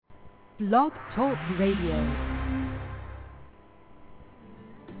Blog Talk Radio.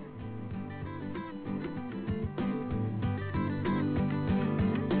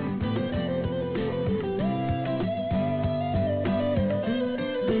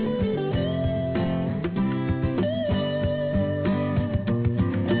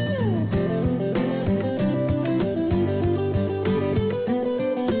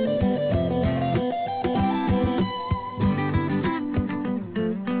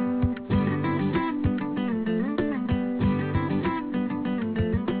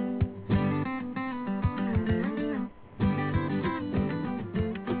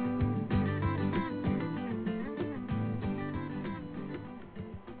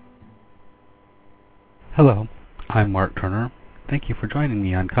 Hello, I'm Mark Turner. Thank you for joining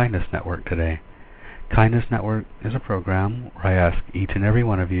me on Kindness Network today. Kindness Network is a program where I ask each and every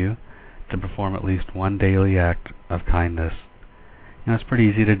one of you to perform at least one daily act of kindness. You know, it's pretty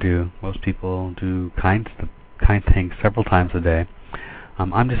easy to do. Most people do kind things several times a day.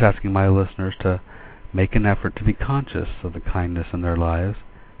 I'm just asking my listeners to make an effort to be conscious of the kindness in their lives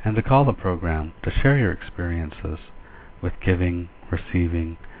and to call the program to share your experiences with giving,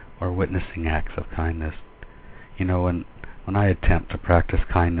 receiving, or witnessing acts of kindness. You know, when I attempt to practice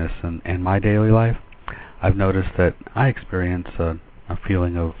kindness in my daily life, I've noticed that I experience a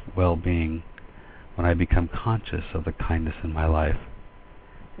feeling of well-being when I become conscious of the kindness in my life.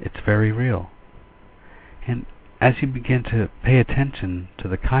 It's very real. And as you begin to pay attention to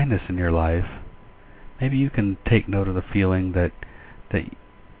the kindness in your life, maybe you can take note of the feeling that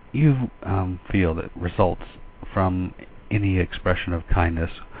you feel that results from any expression of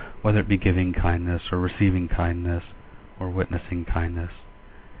kindness, whether it be giving kindness or receiving kindness or witnessing kindness.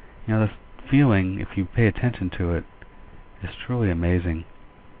 You know, this feeling, if you pay attention to it, is truly amazing.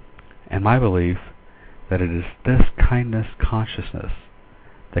 And my belief that it is this kindness consciousness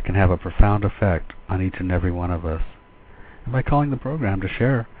that can have a profound effect on each and every one of us. And by calling the program to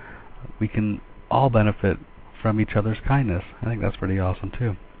share, we can all benefit from each other's kindness. I think that's pretty awesome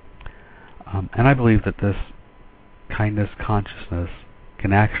too. And I believe that this kindness consciousness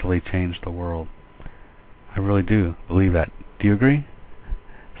can actually change the world. I really do believe that. Do you agree?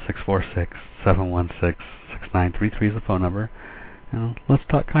 646-716-6933 is the phone number. Let's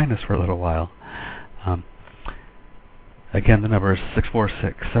talk kindness for a little while. Again, the number is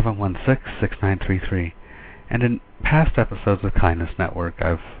 646-716-6933. And in past episodes of Kindness Network,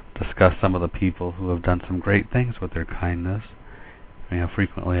 I've discussed some of the people who have done some great things with their kindness. You know,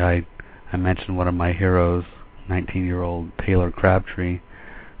 frequently I mention one of my heroes, 19-year-old Taylor Crabtree,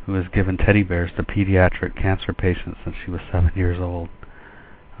 who has given teddy bears to pediatric cancer patients since she was 7 years old.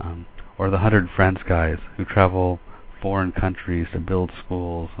 Or the 100 Friends guys who travel foreign countries to build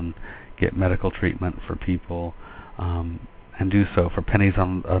schools and get medical treatment for people, and do so for pennies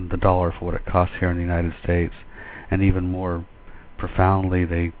on the dollar for what it costs here in the United States. And even more profoundly,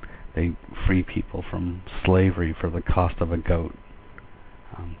 they free people from slavery for the cost of a goat.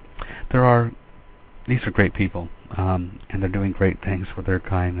 These are great people, and they're doing great things with their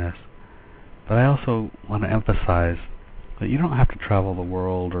kindness. But I also want to emphasize that you don't have to travel the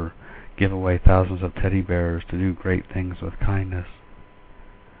world or give away thousands of teddy bears to do great things with kindness.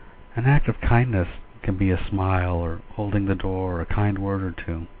 An act of kindness can be a smile or holding the door or a kind word or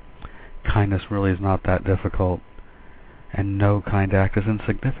two. Kindness really is not that difficult, and no kind act is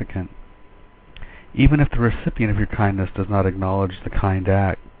insignificant. Even if the recipient of your kindness does not acknowledge the kind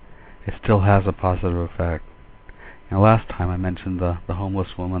act, it still has a positive effect. You know, last time I mentioned the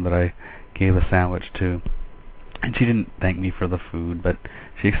homeless woman that I gave a sandwich to, and she didn't thank me for the food, but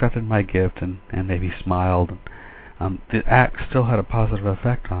she accepted my gift and maybe smiled. The act still had a positive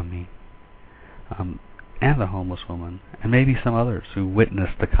effect on me, and the homeless woman, and maybe some others who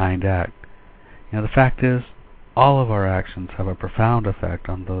witnessed the kind act. You know, the fact is, all of our actions have a profound effect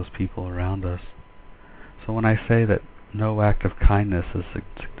on those people around us. So when I say that no act of kindness is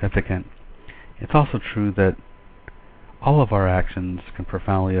significant, it's also true that all of our actions can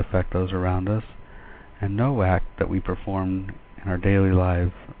profoundly affect those around us, and no act that we perform in our daily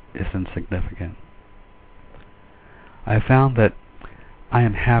life is insignificant. I have found that I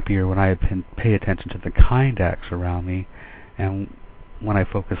am happier when I pay attention to the kind acts around me, and when I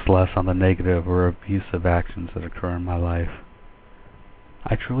focus less on the negative or abusive actions that occur in my life.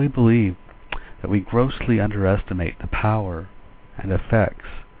 I truly believe that we grossly underestimate the power and effects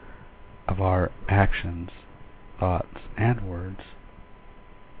of our actions, thoughts, and words.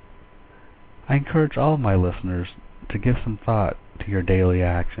 I encourage all of my listeners to give some thought to your daily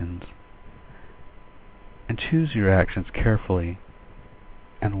actions and choose your actions carefully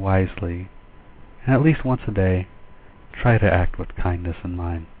and wisely, and at least once a day, try to act with kindness in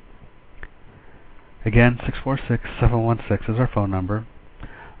mind. Again, 646-716 is our phone number.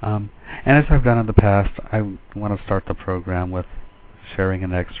 And as I've done in the past, I want to start the program with sharing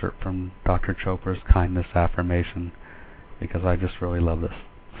an excerpt from Dr. Chopra's kindness affirmation because I just really love this.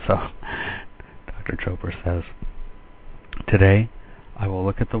 So, Dr. Chopra says, "Today, I will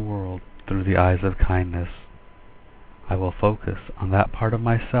look at the world through the eyes of kindness. I will focus on that part of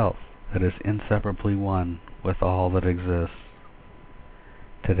myself that is inseparably one with all that exists.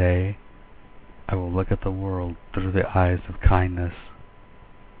 Today, I will look at the world through the eyes of kindness.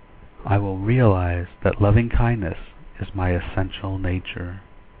 I will realize that loving kindness is my essential nature.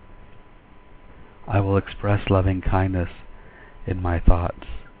 I will express loving kindness in my thoughts,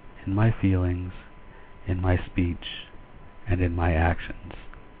 in my feelings, in my speech, and in my actions.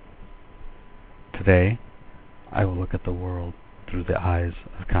 Today, I will look at the world through the eyes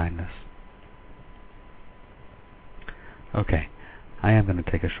of kindness." Okay, I am going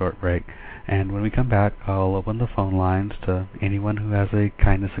to take a short break, and when we come back, I'll open the phone lines to anyone who has a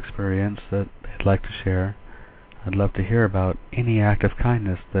kindness experience that they'd like to share. I'd love to hear about any act of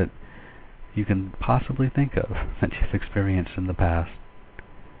kindness that you can possibly think of that you've experienced in the past.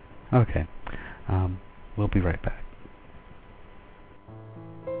 Okay, we'll be right back.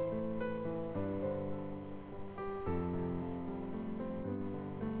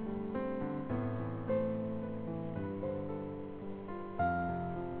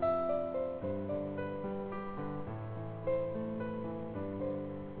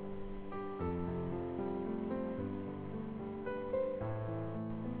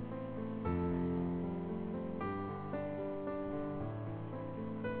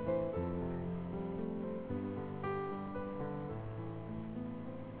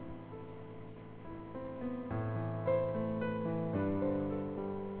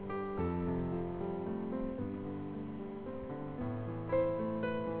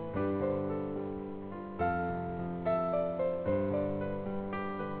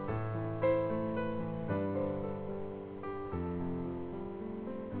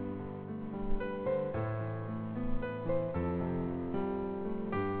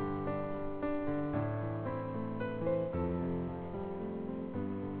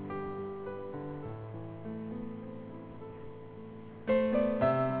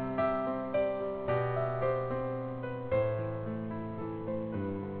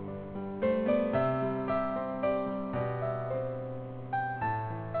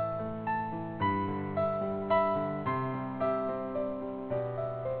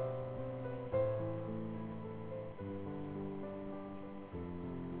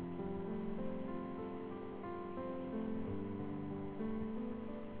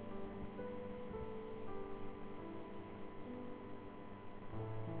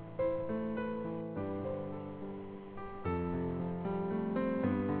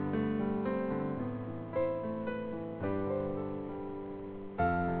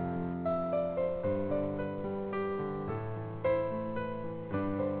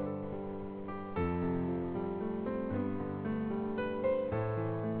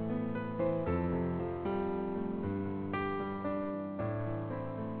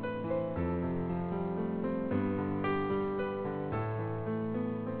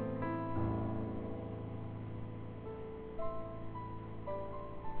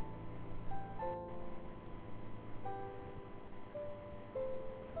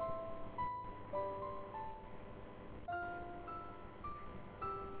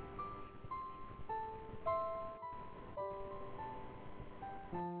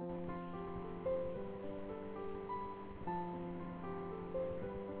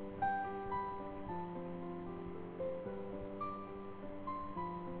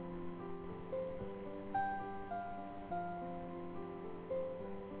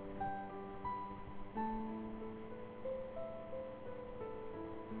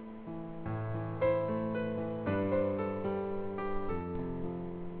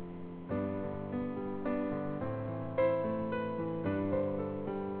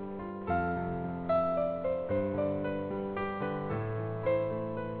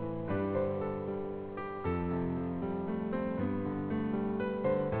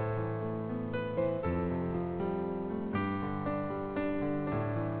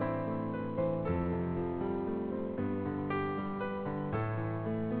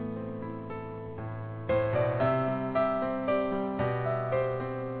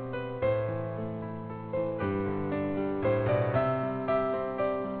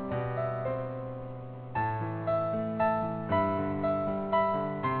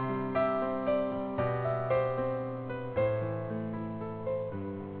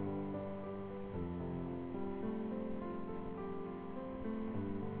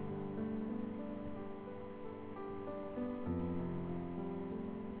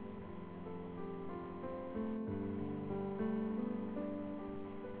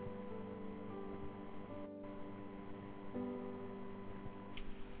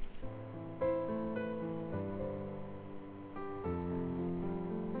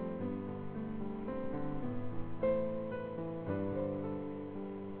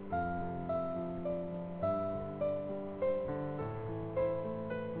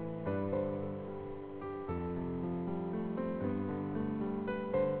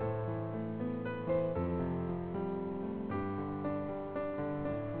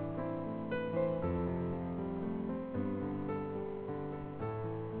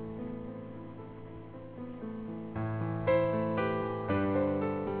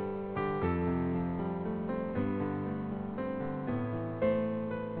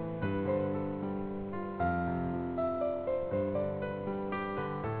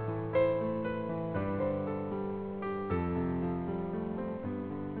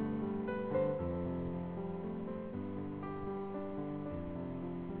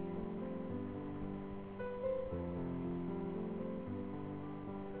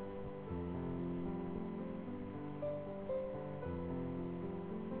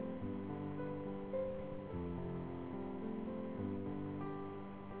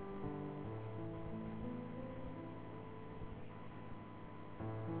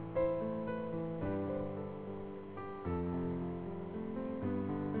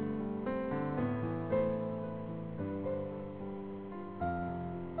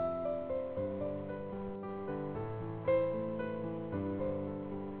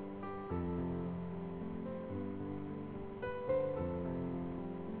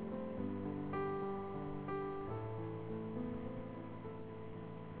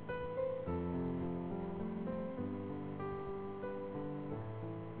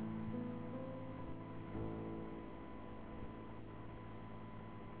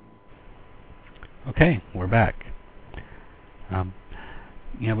 Okay, we're back. Um,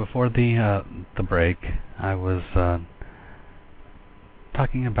 before the break, I was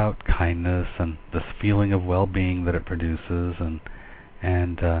talking about kindness and this feeling of well-being that it produces, and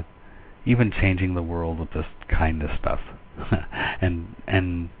even changing the world with this kindness stuff.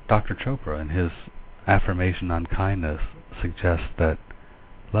 and Dr. Chopra, in his affirmation on kindness, suggests that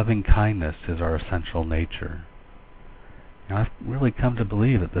loving kindness is our essential nature. I've really come to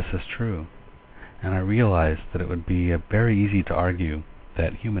believe that this is true, and I realize that it would be very easy to argue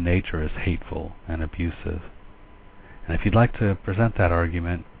that human nature is hateful and abusive. And if you'd like to present that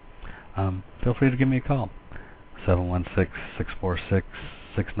argument, feel free to give me a call. 716-646-6933.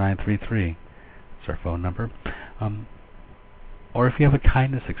 That's our phone number. Or if you have a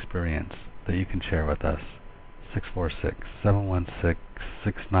kindness experience that you can share with us,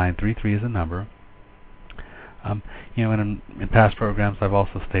 646-716-6933 is a number. In past programs, I've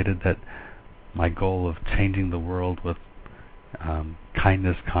also stated that my goal of changing the world with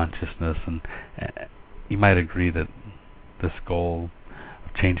kindness consciousness, and you might agree that this goal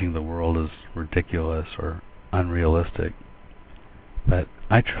of changing the world is ridiculous or unrealistic. But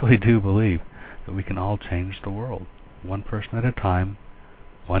I truly do believe that we can all change the world, one person at a time,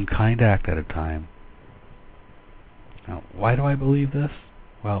 one kind act at a time. Now, why do I believe this?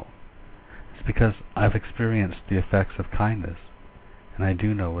 Well, it's because I've experienced the effects of kindness, and I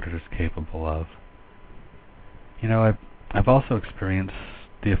do know what it is capable of. I've also experienced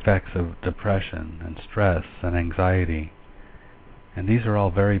the effects of depression and stress and anxiety, and these are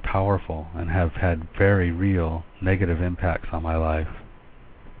all very powerful and have had very real negative impacts on my life.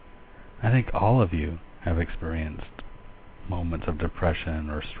 I think all of you have experienced moments of depression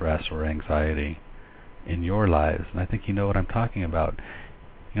or stress or anxiety in your lives, and I think you know what I'm talking about.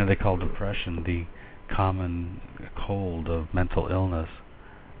 They call depression the common cold of mental illness.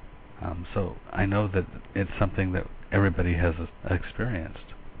 So I know that it's something that everybody has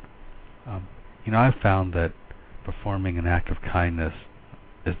experienced. I've found that performing an act of kindness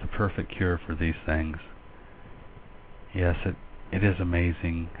is the perfect cure for these things. Yes, it is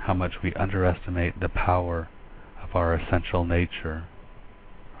amazing how much we underestimate the power of our essential nature,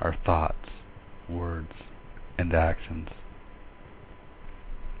 our thoughts, words, and actions.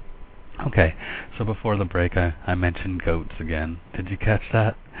 Okay, so before the break I mentioned goats again. Did you catch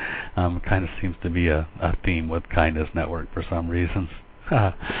that? It kind of seems to be a theme with Kindness Network for some reason.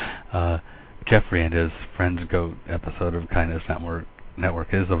 Jeffrey and his Friend's Goat episode of Kindness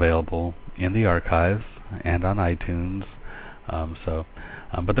Network is available in the archives and on iTunes.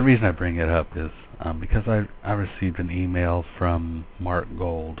 But the reason I bring it up is because I received an email from Mark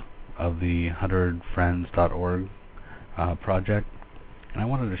Gold of the 100friends.org project, and I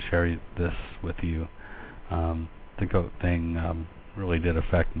wanted to share this with you. The goat thing really did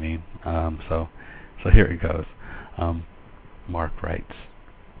affect me, so here it goes. Mark writes,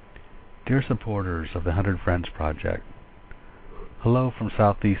 "Dear supporters of the 100 Friends Project, hello from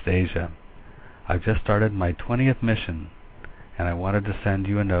Southeast Asia. I've just started my 20th mission, and I wanted to send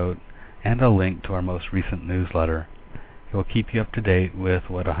you a note and a link to our most recent newsletter. It will keep you up to date with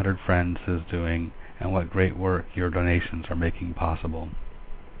what 100 Friends is doing and what great work your donations are making possible.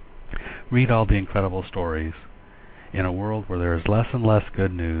 Read all the incredible stories. In a world where there is less and less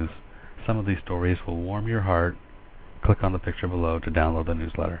good news, some of these stories will warm your heart. Click on the picture below to download the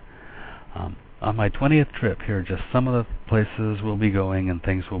newsletter." On my 20th trip, here are just some of the places we'll be going and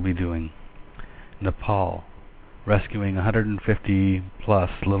things we'll be doing. Nepal, rescuing 150 plus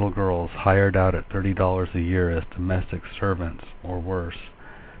little girls hired out at $30 a year as domestic servants or worse,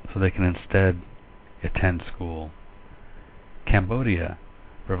 so they can instead attend school. Cambodia,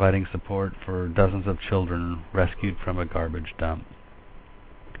 providing support for dozens of children rescued from a garbage dump.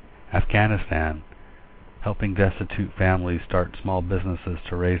 Afghanistan, helping destitute families start small businesses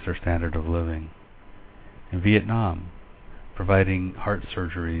to raise their standard of living. In Vietnam, providing heart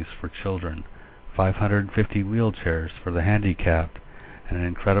surgeries for children, 550 wheelchairs for the handicapped, and an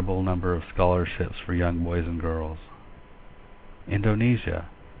incredible number of scholarships for young boys and girls. Indonesia,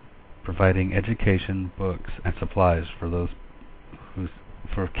 providing education, books, and supplies for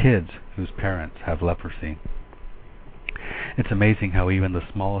kids whose parents have leprosy. It's amazing how even the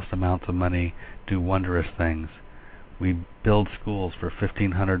smallest amounts of money do wondrous things. We build schools for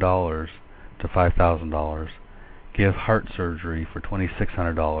 $1,500 to $5,000, give heart surgery for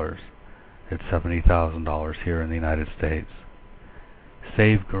 $2,600. It's $70,000 here in the United States.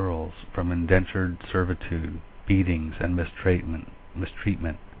 Save girls from indentured servitude, beatings, and mistreatment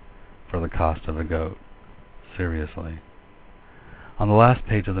for the cost of a goat. Seriously. On the last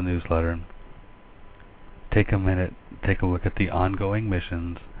page of the newsletter, take a minute, take a look at the ongoing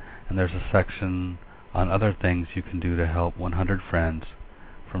missions, and there's a section on other things you can do to help 100 friends,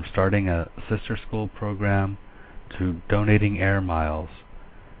 from starting a sister school program to donating air miles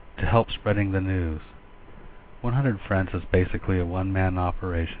to help spreading the news. 100 Friends is basically a one-man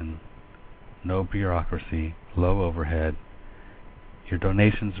operation. No bureaucracy, low overhead. Your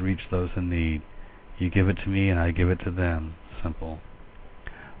donations reach those in need. You give it to me and I give it to them. Simple.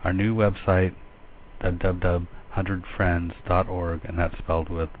 Our new website, www.100friends.org, and that's spelled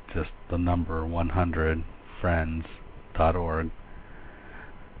with just the number 100friends.org,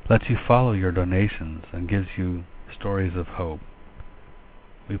 lets you follow your donations and gives you stories of hope.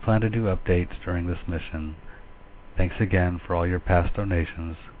 We plan to do updates during this mission. Thanks again for all your past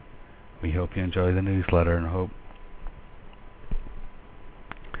donations. We hope you enjoy the newsletter and hope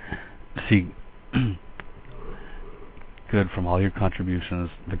see good from all your contributions,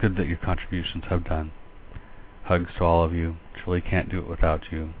 the good that your contributions have done. Hugs to all of you. Truly can't do it without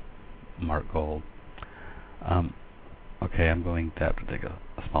you. Mark Gold. Okay, I'm going to have to take a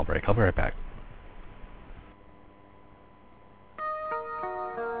small break. I'll be right back.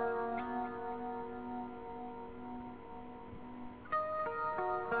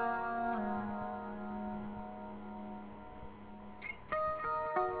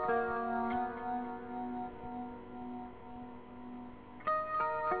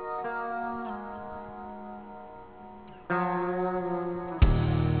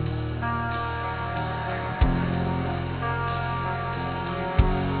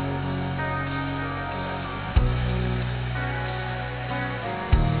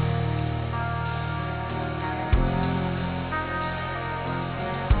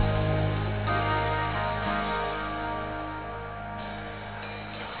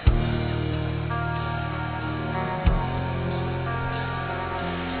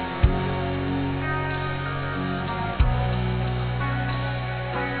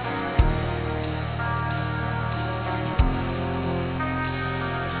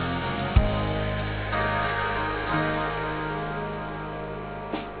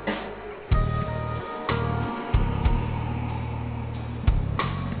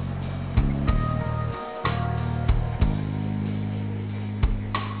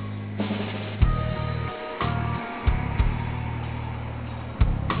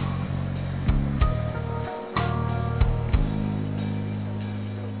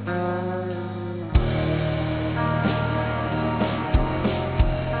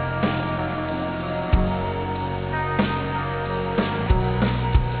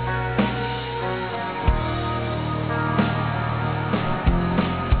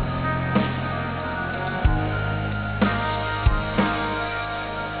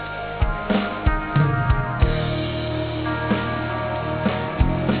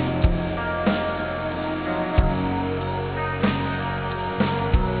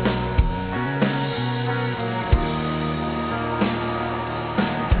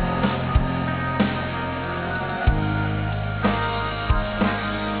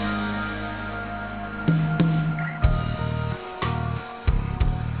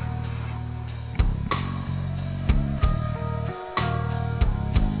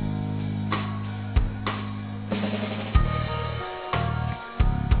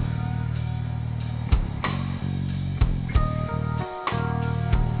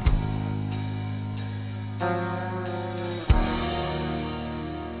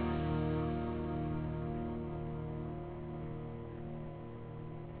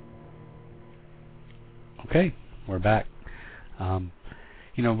 Okay, we're back.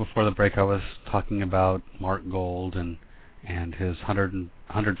 Before the break I was talking about Mark Gold and his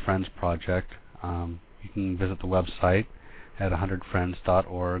 100 Friends project. You can visit the website at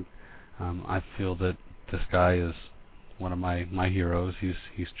 100friends.org. I feel that this guy is one of my heroes.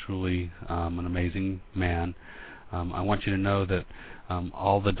 He's truly an amazing man. I want you to know that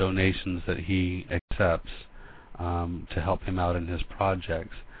all the donations that he accepts to help him out in his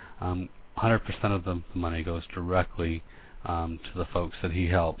projects, 100% of the money goes directly to the folks that he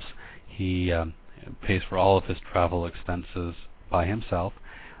helps. He pays for all of his travel expenses by himself.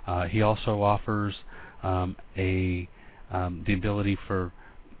 He also offers the ability for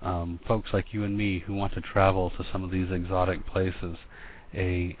folks like you and me who want to travel to some of these exotic places,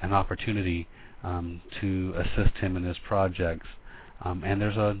 an opportunity to assist him in his projects. And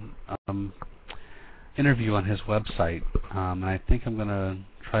there's an interview on his website, and I think I'm going to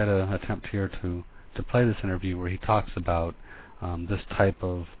try to attempt here to play this interview where he talks about this type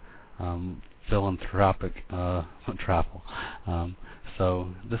of philanthropic travel. So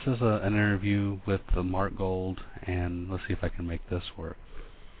this is an interview with Mark Gold, and let's see if I can make this work.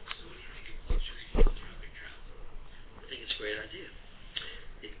 I think it's a great idea.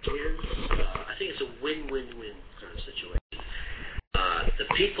 It gives, I think it's a win-win-win kind of situation. The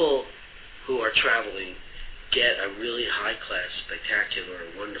people who are traveling get a really high-class, spectacular,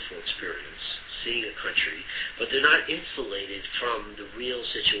 wonderful experience seeing a country, but they're not insulated from the real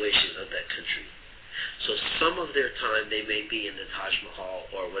situations of that country. So some of their time they may be in the Taj Mahal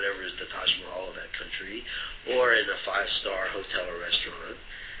or whatever is the Taj Mahal of that country, or in a five-star hotel or restaurant.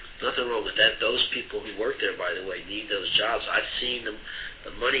 Nothing wrong with that. Those people who work there, by the way, need those jobs. I've seen them,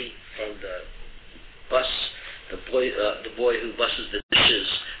 the money from the bus, the boy who busses the dishes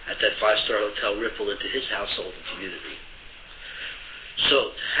at that five-star hotel ripple into his household and community.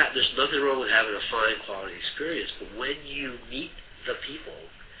 So there's nothing wrong with having a fine quality experience, but when you meet the people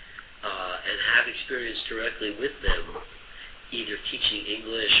and have experience directly with them, either teaching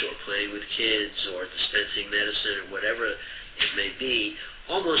English or playing with kids or dispensing medicine or whatever it may be,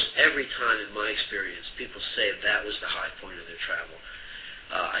 almost every time in my experience, people say that was the high point of their travel.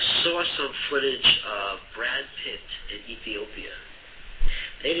 I saw some footage of Brad Pitt in Ethiopia.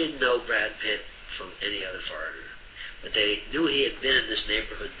 They didn't know Brad Pitt from any other foreigner, but they knew he had been in this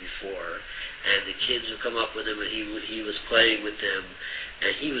neighborhood before, and the kids would come up with him, and he was playing with them,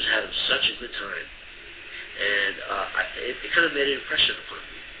 and he was having such a good time. And it kind of made an impression upon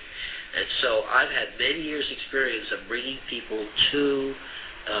me. And so I've had many years' experience of bringing people to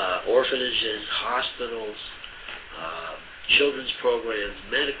orphanages, hospitals, children's programs,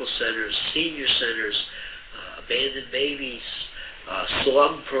 medical centers, senior centers, abandoned babies,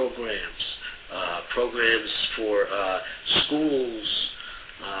 slum programs, programs for schools,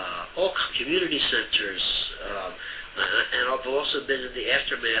 all community centers, and I've also been in the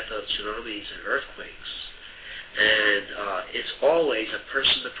aftermath of tsunamis and earthquakes. And it's always a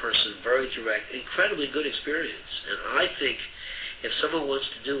person-to-person, very direct, incredibly good experience. And I think if someone wants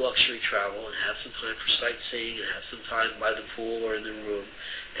to do luxury travel and have some time for sightseeing and have some time by the pool or in the room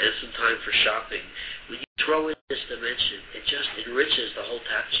and some time for shopping, when you throw in this dimension, it just enriches the whole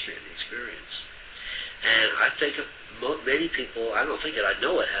tapestry of the experience. And I think many people, I don't think it, I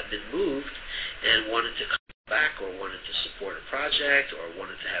know it, have been moved and wanted to come back or wanted to support a project or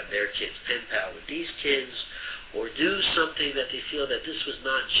wanted to have their kids pen pal with these kids or do something that they feel that this was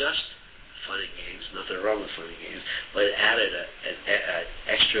not just fun and games, nothing wrong with fun and games, but it added an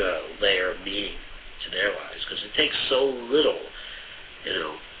extra layer of meaning to their lives because it takes so little, you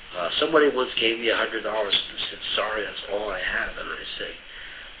know. Somebody once gave me $100 and said, sorry, that's all I have. And I said,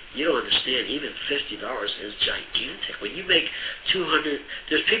 you don't understand, even $50 is gigantic. When you make $200,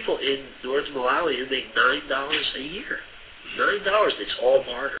 there's people in North Malawi who make $9 a year. $9, it's all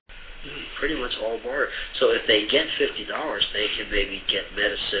barter. Pretty much all barter. So if they get $50, they can maybe get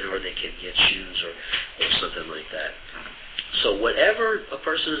medicine or they can get shoes or something like that. So whatever a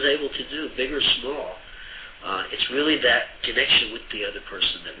person is able to do, big or small, it's really that connection with the other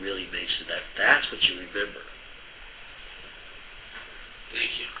person that really makes it. That's what you remember.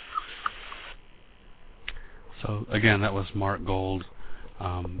 Thank you. So again, that was Mark Gold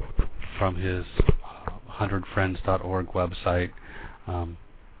from his 100friends.org website.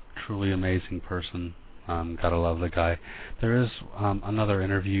 Truly amazing person. Gotta love the guy. There is another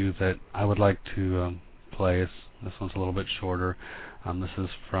interview that I would like to play. This one's a little bit shorter. This is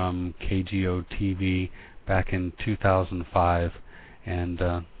from KGO TV back in 2005, and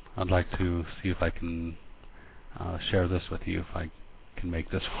I'd like to see if I can share this with you, if I can make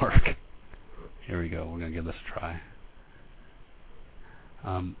this work. Here we go. We're going to give this a try.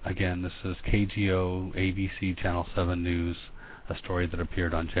 Again, this is KGO ABC Channel 7 News, a story that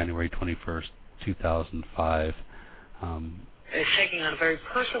appeared on January 21st, 2005. Is taking on a very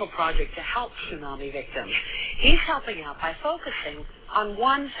personal project to help tsunami victims. He's helping out by focusing on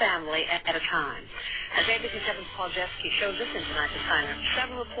one family at a time. As ABC 7's Paul Jeske shows us in tonight's assignment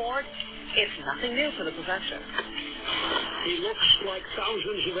 7 report, it's nothing new for the professor. He looks like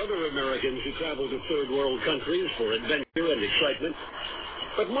thousands of other Americans who travel to third world countries for adventure and excitement.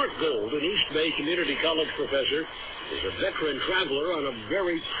 But Mark Gold, an East Bay Community College professor, is a veteran traveler on a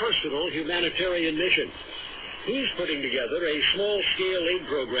very personal humanitarian mission. He's putting together a small-scale aid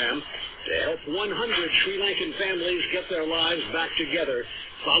program to help 100 Sri Lankan families get their lives back together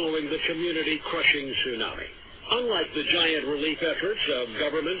following the community-crushing tsunami. Unlike the giant relief efforts of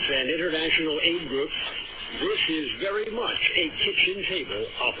governments and international aid groups, this is very much a kitchen table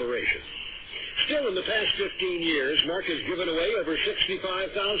operation. Still, in the past 15 years, Mark has given away over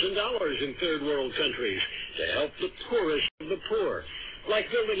 $65,000 in third world countries to help the poorest of the poor, like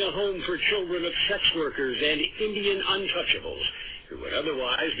building a home for children of sex workers and Indian untouchables who would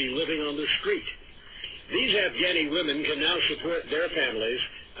otherwise be living on the street. These Afghani women can now support their families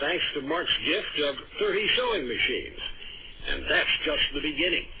thanks to Mark's gift of 30 sewing machines. And that's just the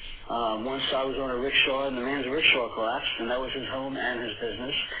beginning. Once I was on a rickshaw, and the man's rickshaw collapsed, and that was his home and his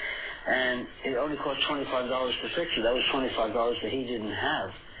business. And it only cost $25 to fix it. That was $25 that he didn't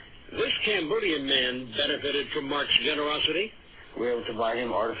have. This Cambodian man benefited from Mark's generosity. We were able to buy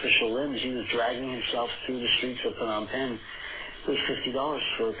him artificial limbs. He was dragging himself through the streets of Phnom Penh. It was $50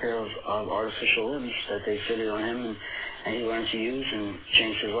 for a pair of artificial limbs that they fitted on him, and he learned to use and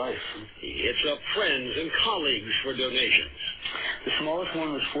changed his life. He hits up friends and colleagues for donations. The smallest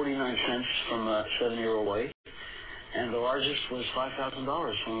one was 49 cents from a 7-year-old boy, and the largest was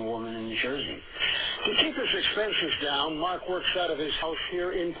 $5,000 from a woman in New Jersey. To keep his expenses down, Mark works out of his house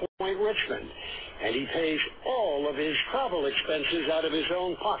here in Point Richmond, and he pays all of his travel expenses out of his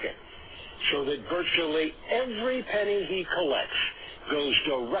own pocket, so that virtually every penny he collects goes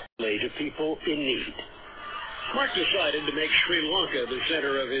directly to people in need. Mark decided to make Sri Lanka the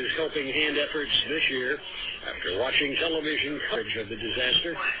center of his helping hand efforts this year after watching television coverage of the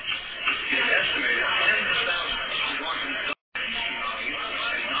disaster. It's estimated tens of thousands Sri Lankans died in tsunami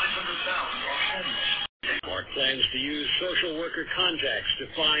and 900,000 are homeless. Mark plans to use social worker contacts to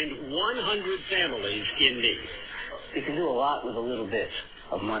find 100 families in need. You can do a lot with a little bit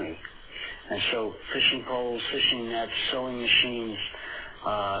of money. And so fishing poles, fishing nets, sewing machines,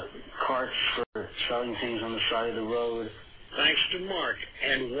 carts for selling things on the side of the road. Thanks to Mark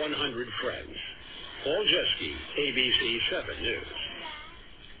and 100 friends. Paul Jeske, ABC 7 News.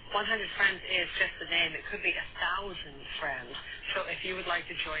 100 Friends is just the name. It could be 1,000 friends. So if you would like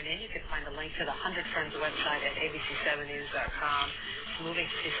to join in, you can find a link to the 100 Friends website at abc7news.com. It's moving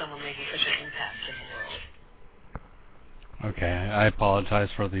to see someone making such an impact in the world. Okay, I apologize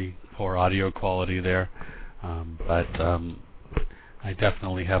for the poor audio quality there, but I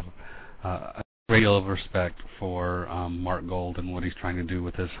definitely have a great deal of respect for Mark Gold and what he's trying to do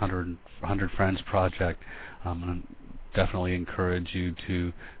with his 100 Friends project. And definitely encourage you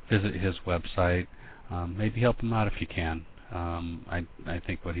to visit his website. Maybe help him out if you can. I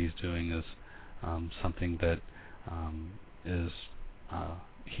think what he's doing is something that is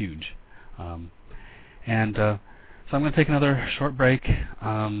huge. So I'm going to take another short break.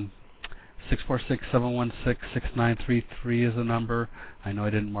 646-716-6933 is the number. I know I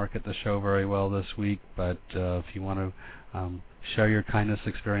didn't market the show very well this week, but if you want to share your kindness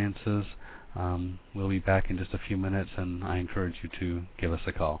experiences, we'll be back in just a few minutes, and I encourage you to give us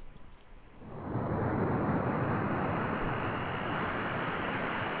a call.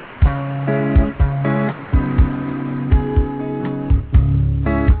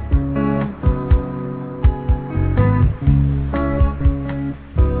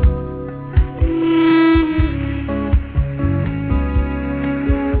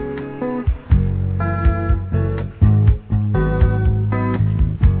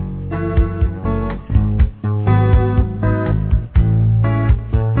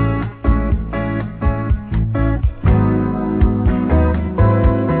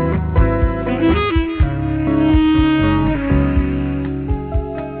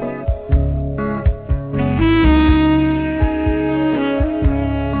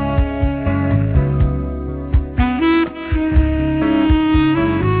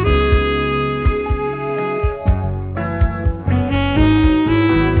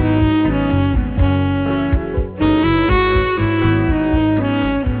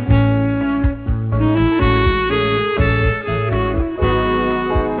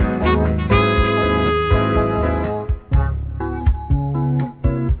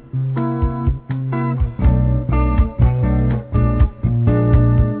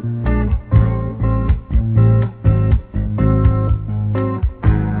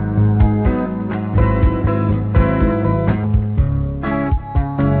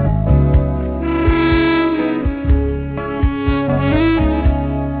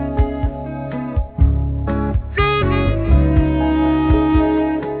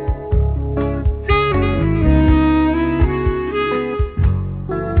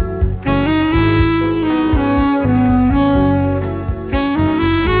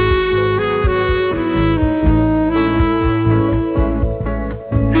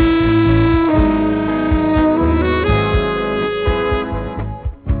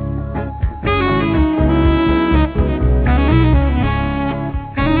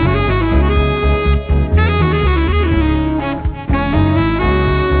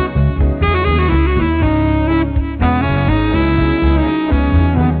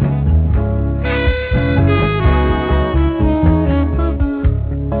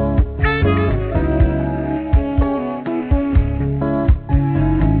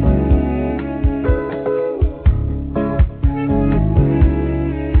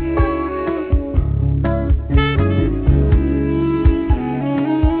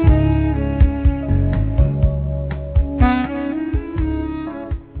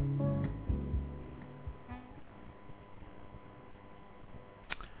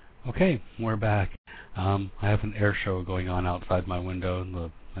 Okay, we're back. I have an air show going on outside my window, and I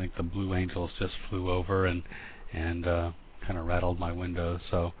think the Blue Angels just flew over and kind of rattled my window.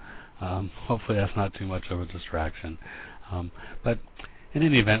 So hopefully that's not too much of a distraction. But in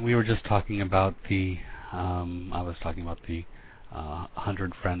any event, we were just talking about I was talking about the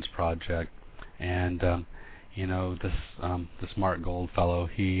 100 Friends project, and this Mark Gold fellow,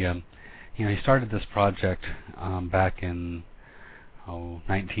 he started this project back in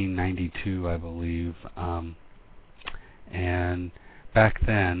 1992, I believe, and back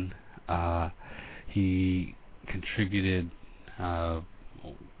then he contributed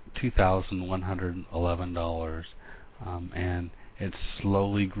 $2,111, and it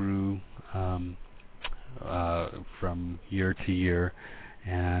slowly grew from year to year,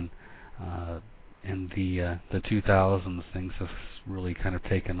 and in the 2000s things have really kind of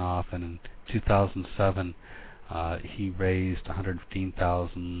taken off, and in 2007 he raised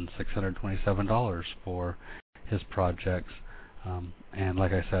 $115,627 for his projects, and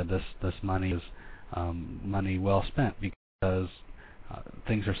like I said, this money is money well spent, because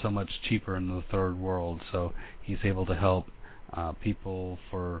things are so much cheaper in the third world. So he's able to help people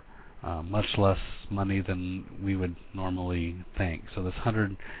for much less money than we would normally think. So this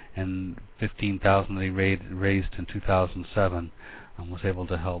 $115,000 that he raised in 2007 was able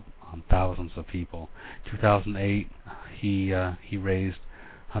to help thousands of people. 2008, he raised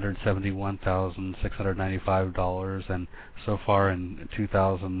 $171,695, and so far in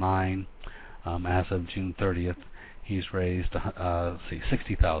 2009, as of June 30th, he's raised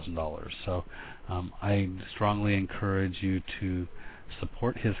 $60,000. So I strongly encourage you to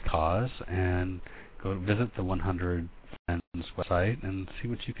support his cause and go visit the 100 Friends website and see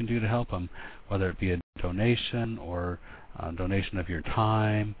what you can do to help him, whether it be a donation or a donation of your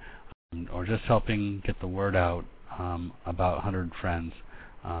time, or just helping get the word out about 100 Friends.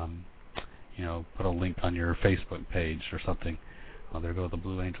 Put a link on your Facebook page or something. Well, there go the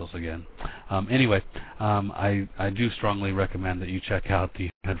Blue Angels again. Anyway, I do strongly recommend that you check out the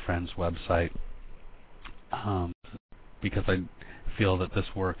 100 Friends website, because I feel that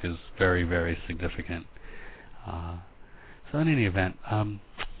this work is very, very significant. So in any event,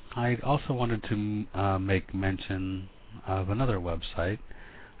 I also wanted to make mention of another website.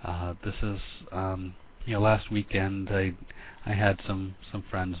 This is, last weekend I had some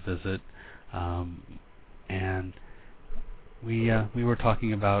friends visit, and we were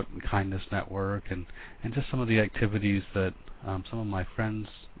talking about Kindness Network and just some of the activities that some of my friends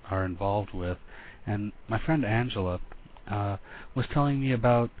are involved with. And my friend Angela was telling me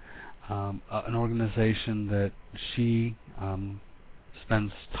about an organization that she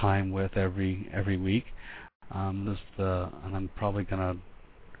spends time with every week. And I'm probably going to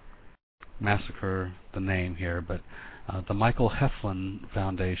massacre the name here, but the Michael Heflin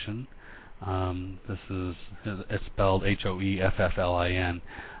Foundation. It's spelled Hoefflin,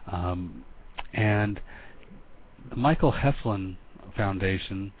 and the Michael Heflin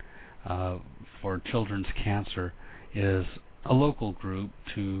Foundation for Children's Cancer is a local group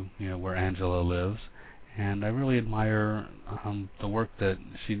to where Angela lives, and I really admire the work that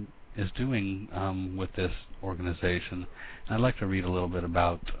she is doing with this organization. And I'd like to read a little bit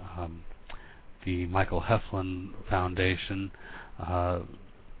about the Michael Heflin Foundation.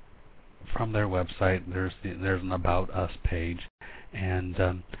 From their website, there's an About Us page, and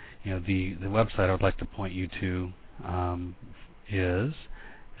the website I would like to point you to is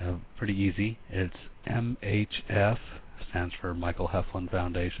pretty easy. It's MHF, stands for Michael Heflin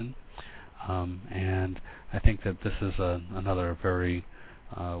Foundation, and I think that this is another very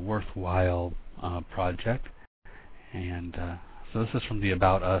worthwhile project. And so this is from the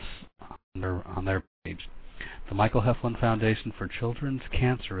About Us on their page. The Michael Heflin Foundation for Children's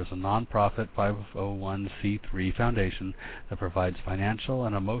Cancer is a non-profit 501c3 foundation that provides financial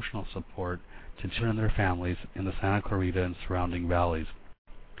and emotional support to children and their families in the Santa Clarita and surrounding valleys.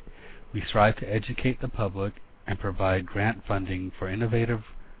 We strive to educate the public and provide grant funding for innovative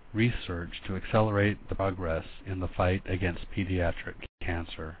research to accelerate the progress in the fight against pediatric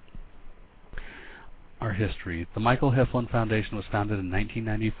cancer. Our history. The Michael Heflin Foundation was founded in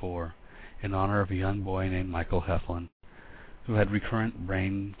 1994 in honor of a young boy named Michael Heflin, who had recurrent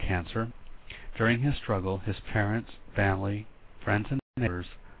brain cancer. During his struggle, his parents, family, friends, and neighbors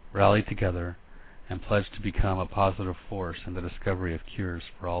rallied together and pledged to become a positive force in the discovery of cures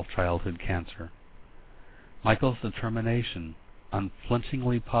for all childhood cancer. Michael's determination,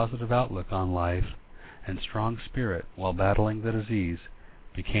 unflinchingly positive outlook on life, and strong spirit while battling the disease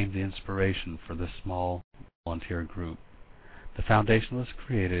became the inspiration for this small volunteer group. The foundation was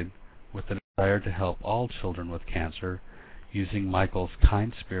created with the desire to help all children with cancer using Michael's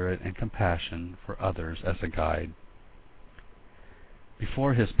kind spirit and compassion for others as a guide.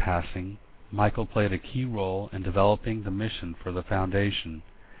 Before his passing, Michael played a key role in developing the mission for the foundation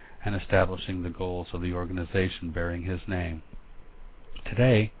and establishing the goals of the organization bearing his name.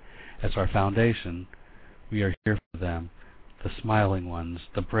 Today, as our foundation, we are here for them, the smiling ones,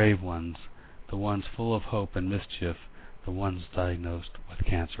 the brave ones, the ones full of hope and mischief, the ones diagnosed with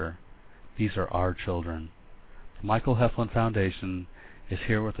cancer. These are our children. The Michael Heflin Foundation is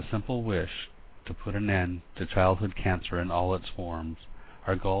here with a simple wish to put an end to childhood cancer in all its forms.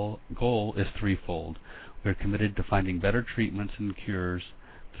 Our goal is threefold. We are committed to finding better treatments and cures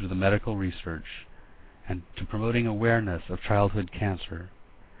through the medical research, and to promoting awareness of childhood cancer,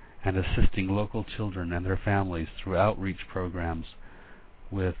 and assisting local children and their families through outreach programs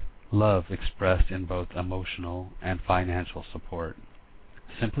with love expressed in both emotional and financial support.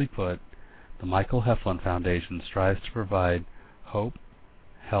 Simply put, the Michael Heflin Foundation strives to provide hope,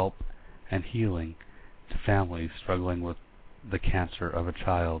 help, and healing to families struggling with the cancer of a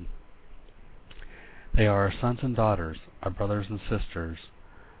child. They are our sons and daughters, our brothers and sisters,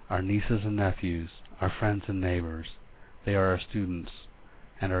 our nieces and nephews, our friends and neighbors. They are our students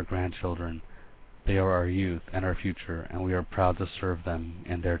and our grandchildren. They are our youth and our future, and we are proud to serve them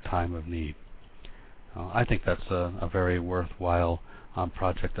in their time of need. I think that's a very worthwhile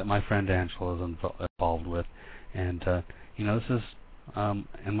project that my friend Angela is involved with, and this is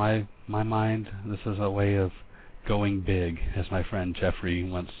in my mind, this is a way of going big, as my friend Jeffrey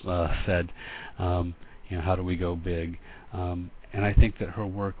once said. How do we go big? And I think that her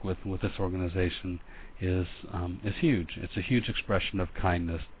work with this organization is huge. It's a huge expression of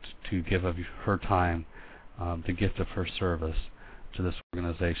kindness to give of her time, the gift of her service to this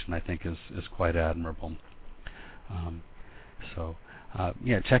organization. I think is quite admirable.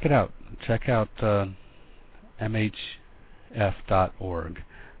 Check it out. Check out mhf.org.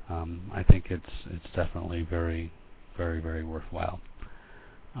 I think it's definitely very, very, very worthwhile.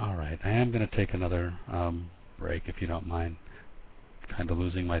 All right, I am going to take another break, if you don't mind. Kind of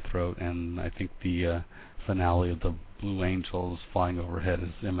losing my throat, and I think the finale of the Blue Angels flying overhead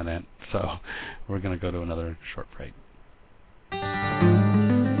is imminent, so we're going to go to another short break.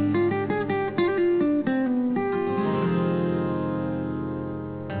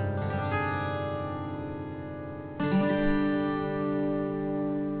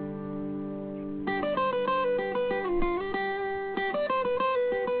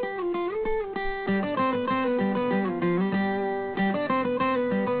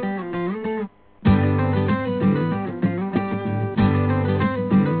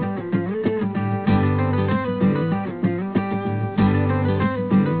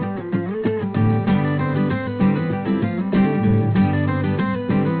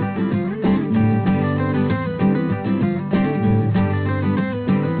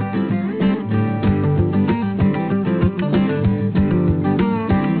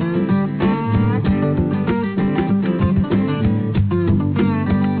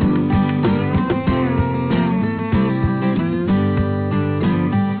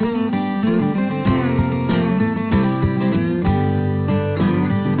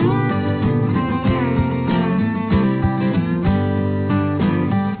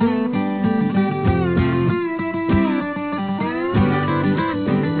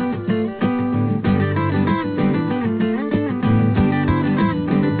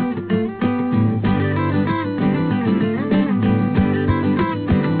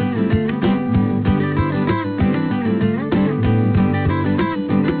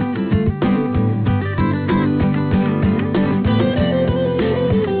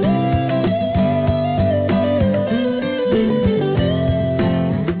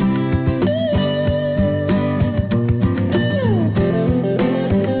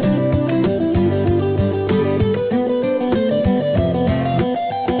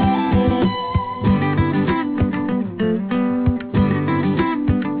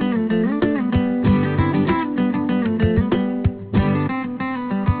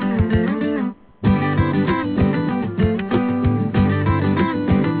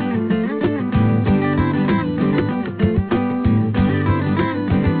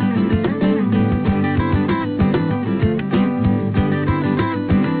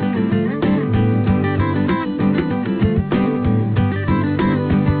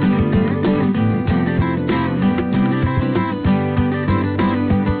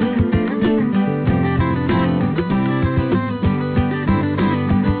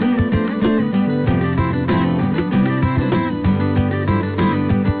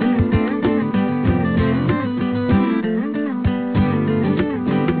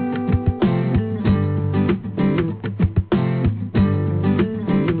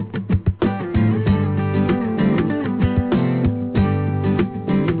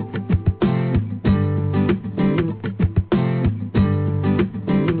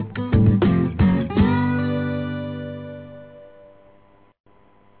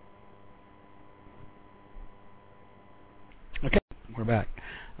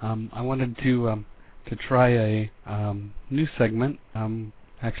 I wanted to try a new segment.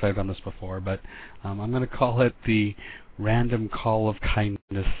 Actually, I've done this before, but I'm going to call it the Random Call of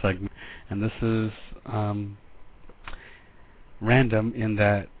Kindness segment. And this is random in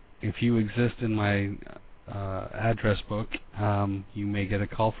that if you exist in my address book, you may get a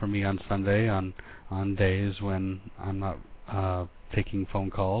call from me on Sunday on days when I'm not taking phone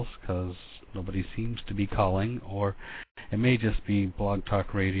calls because nobody seems to be calling, or it may just be Blog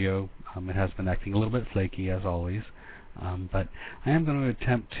Talk Radio. It has been acting a little bit flaky as always, but I am going to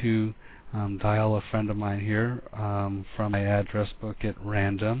attempt to dial a friend of mine here from my address book at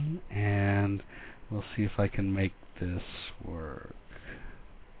random, and we'll see if I can make this work.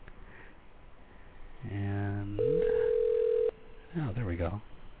 And oh, there we go.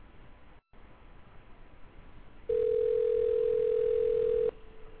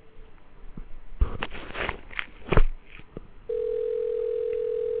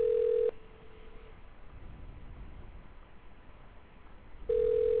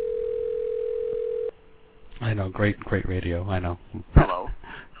 I know, great radio, I know. Hello.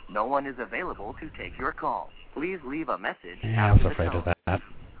 No one is available to take your call. Please leave a message Yeah, I after was the afraid tone. of that.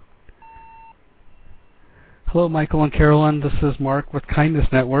 Hello, Michael and Carolyn. This is Mark with Kindness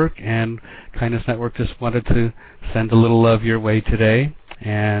Network, and Kindness Network just wanted to send a little love your way today,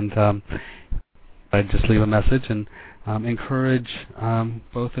 and I'd just leave a message and encourage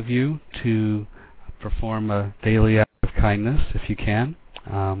both of you to perform a daily act of kindness if you can.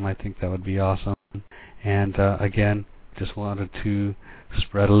 I think that would be awesome. And again, just wanted to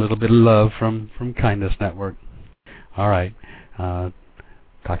spread a little bit of love from Kindness Network. All right. Talk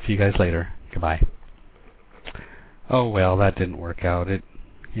to you guys later. Goodbye. Oh well, that didn't work out. It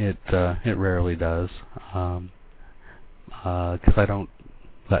rarely does, because I don't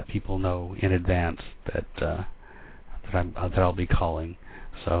let people know in advance that I'll be calling.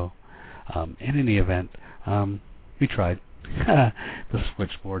 So, in any event, we tried. The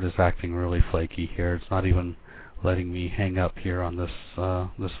switchboard is acting really flaky here. It's not even letting me hang up here on this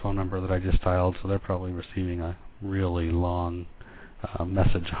phone number that I just dialed. So they're probably receiving a really long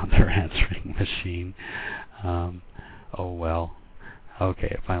message on their answering machine. Oh well. Okay,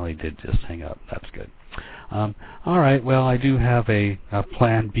 it finally did just hang up. That's good. All right. Well, I do have a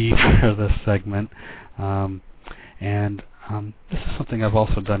plan B for this segment, and this is something I've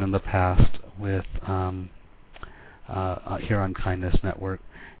also done in the past with here on Kindness Network.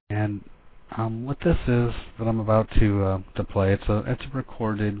 And what this is that I'm about to play, it's a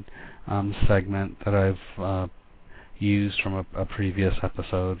recorded segment that I've used from a previous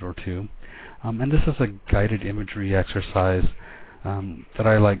episode or two. And this is a guided imagery exercise that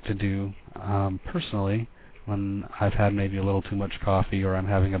I like to do personally when I've had maybe a little too much coffee, or I'm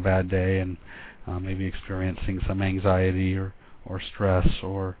having a bad day and maybe experiencing some anxiety or stress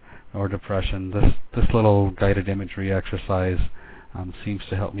or depression. This little guided imagery exercise seems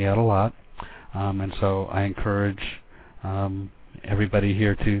to help me out a lot, and so I encourage everybody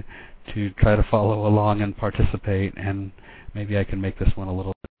here to try to follow along and participate, and maybe I can make this one a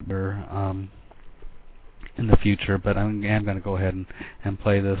little bit better in the future. But I am going to go ahead and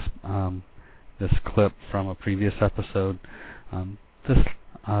play this clip from a previous episode. This,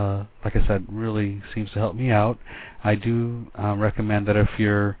 like I said, really seems to help me out. I do recommend that if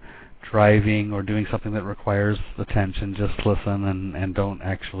you're driving or doing something that requires attention, just listen and don't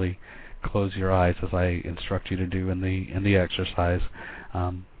actually close your eyes, as I instruct you to do in the exercise.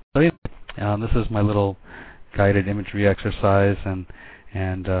 But anyway, this is my little guided imagery exercise,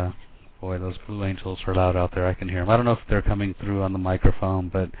 and boy, those Blue Angels are loud out there. I can hear them. I don't know if they're coming through on the microphone,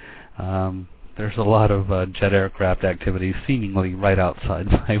 but there's a lot of jet aircraft activity seemingly right outside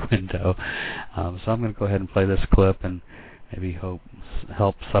my window. So I'm going to go ahead and play this clip and maybe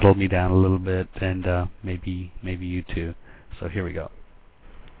help settle me down a little bit, and maybe you too. So here we go.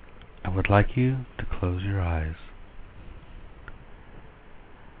 I would like you to close your eyes.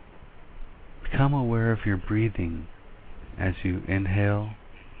 Become aware of your breathing as you inhale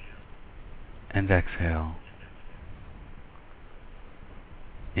and exhale.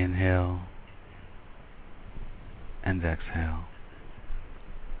 Inhale and exhale.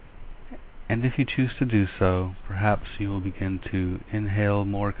 And if you choose to do so, perhaps you will begin to inhale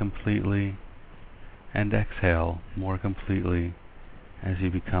more completely and exhale more completely as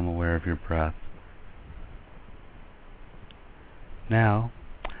you become aware of your breath. Now,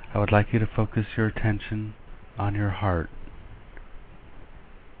 I would like you to focus your attention on your heart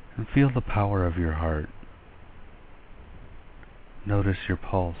and feel the power of your heart. Notice your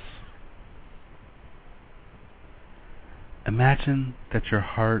pulse. Imagine that your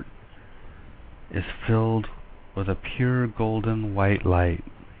heart is filled with a pure golden white light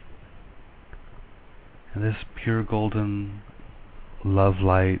And this pure golden love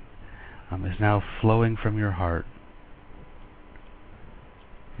light is now flowing from your heart.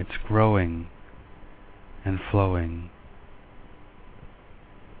 It's growing and flowing.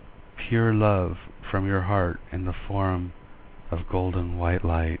 Pure love from your heart in the form of golden white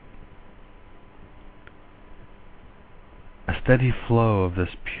light. A steady flow of this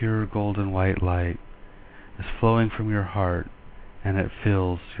pure golden white light is flowing from your heart, and it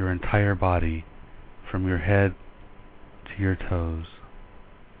fills your entire body from your head to your toes.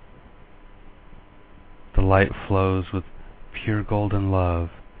 The light flows with pure golden love,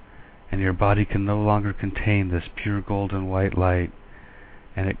 and your body can no longer contain this pure golden white light,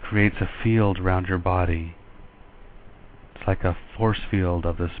 and it creates a field around your body. It's like a force field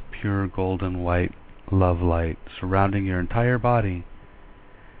of this pure golden white love light surrounding your entire body,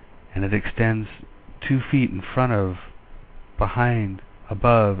 and it extends 2 feet in front of, behind,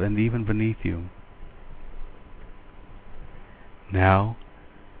 above, and even beneath you. Now,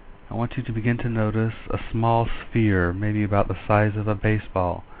 I want you to begin to notice a small sphere, maybe about the size of a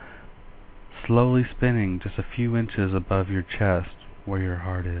baseball, slowly spinning just a few inches above your chest where your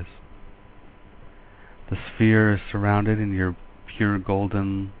heart is. The sphere is surrounded in your pure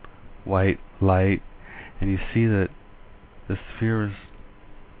golden white light, and you see that the sphere is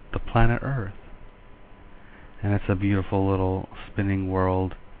the planet Earth. And it's a beautiful little spinning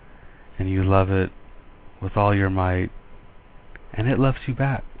world, and you love it with all your might, and it loves you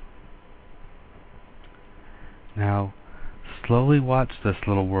back. Now, slowly watch this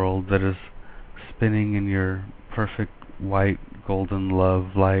little world that is spinning in your perfect white golden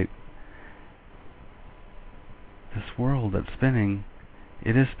love light. This world that's spinning,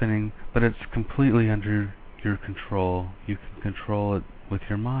 it is spinning, but it's completely under your control. You can control it with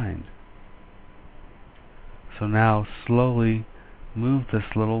your mind. So now, slowly move this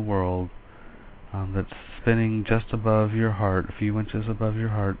little world that's spinning just above your heart, a few inches above your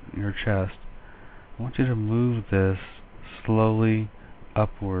heart, your chest. I want you to move this slowly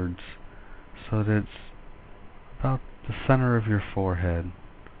upwards so that it's about the center of your forehead.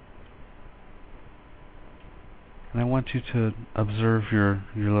 And I want you to observe your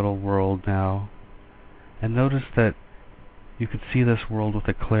little world now, and notice that you could see this world with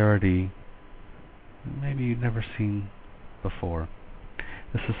a clarity maybe you've never seen before.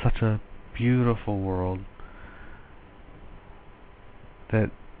 This is such a beautiful world that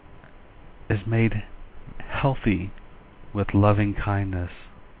is made healthy with loving kindness,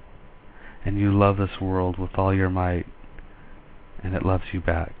 and you love this world with all your might, and it loves you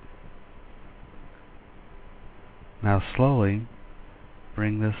back. Now slowly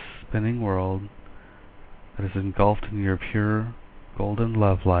bring this spinning world that is engulfed in your pure golden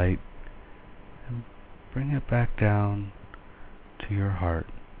love light, and bring it back down to your heart.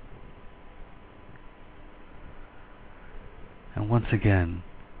 And once again,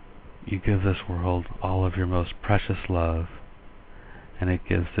 you give this world all of your most precious love, and it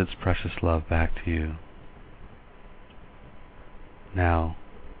gives its precious love back to you. Now,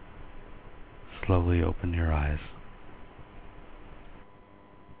 slowly open your eyes.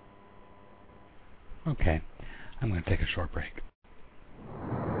 Okay, I'm going to take a short break.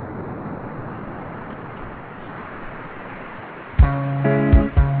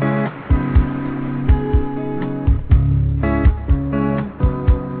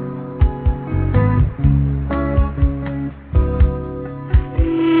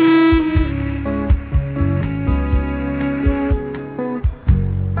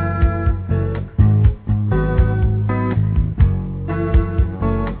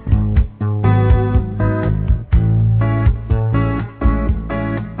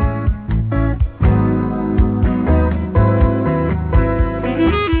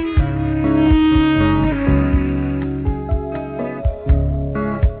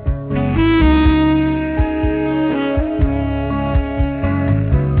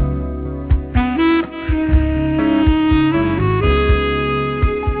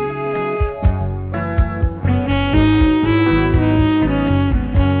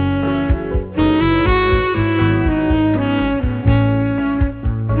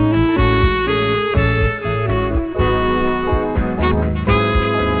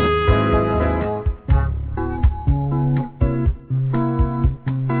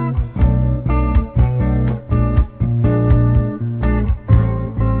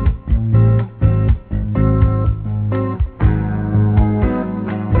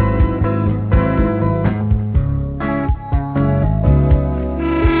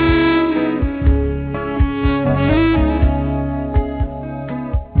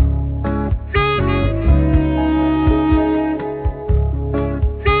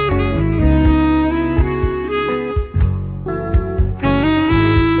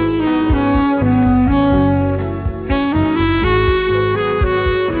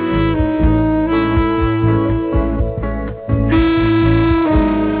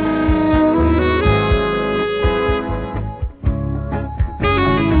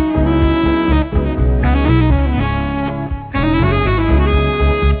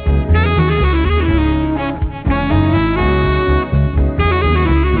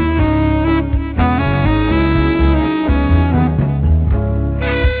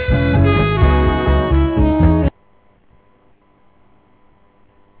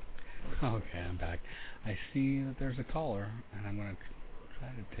 Okay, I'm back. I see that there's a caller, and I'm going to try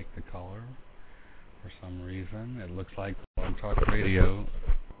to take the caller. For some reason, it looks like Blog Talk Radio.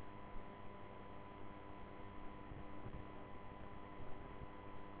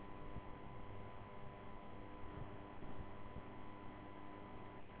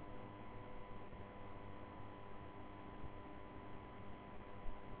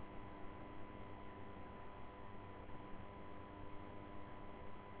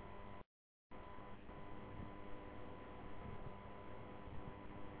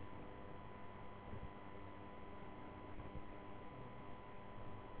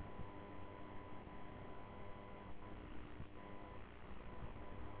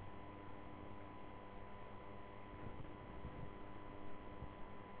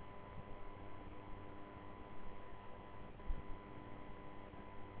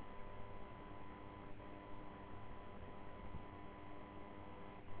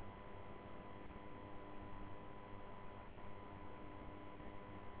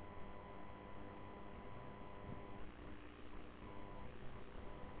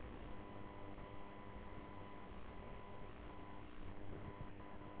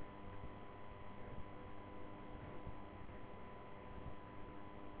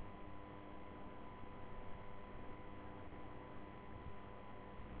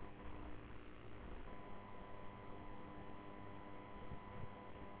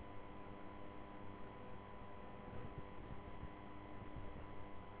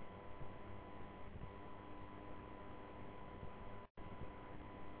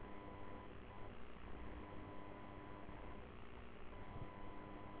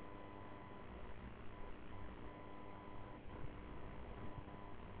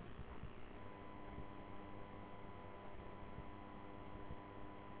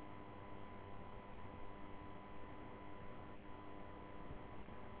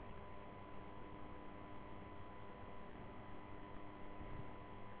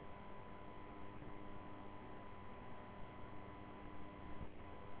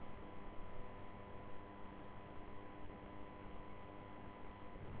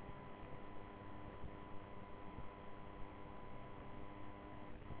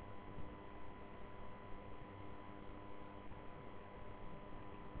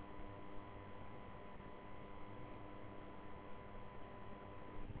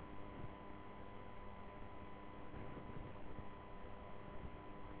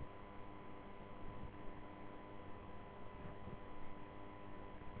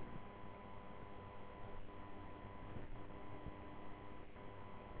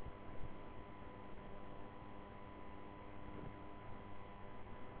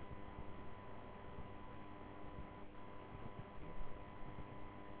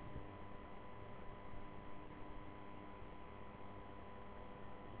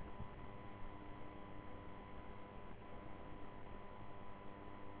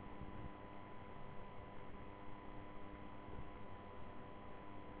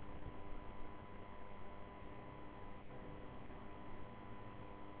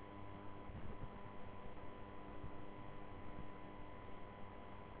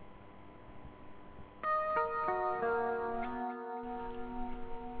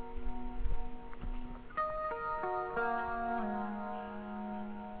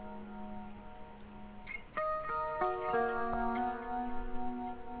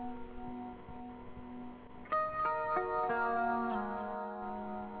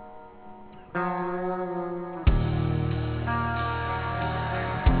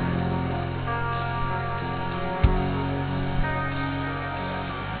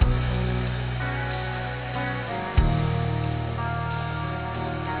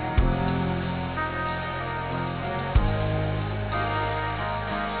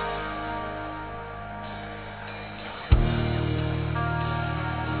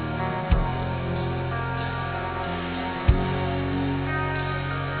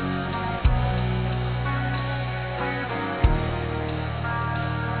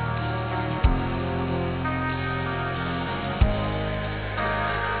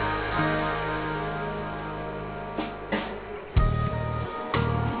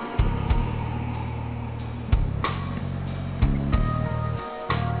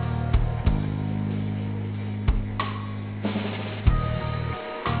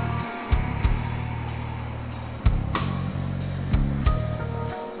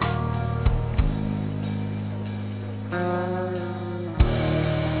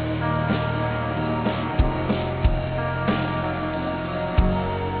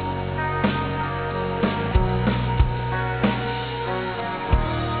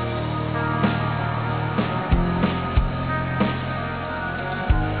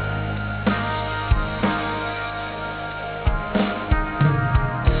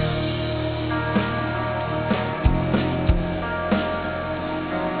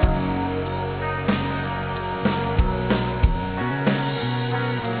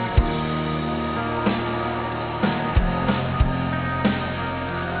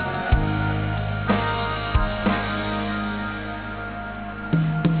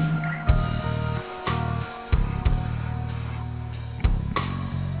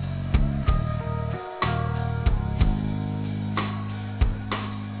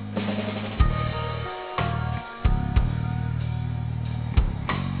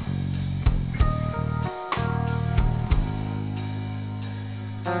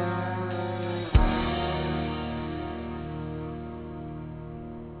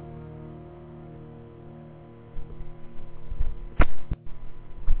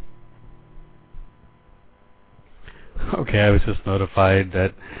 okay. I was just notified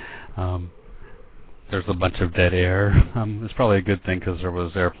that there's a bunch of dead air. It's probably a good thing because there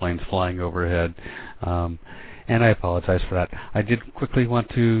was airplanes flying overhead. And I apologize for that. I did quickly want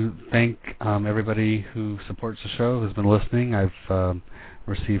to thank everybody who supports the show, who's been listening. I've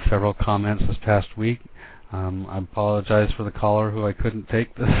received several comments this past week. I apologize for the caller who I couldn't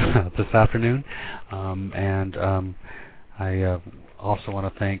take this afternoon. I also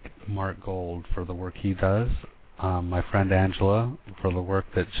want to thank Mark Gold for the work he does, my friend Angela for the work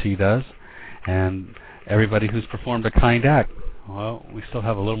that she does, and everybody who's performed a kind act. Well, we still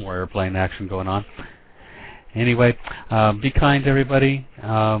have a little more airplane action going on. Anyway, be kind, everybody,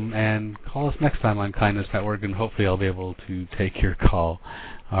 and call us next time on Kindness Network, and hopefully I'll be able to take your call.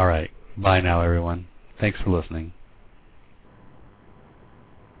 All right. Bye now, everyone. Thanks for listening.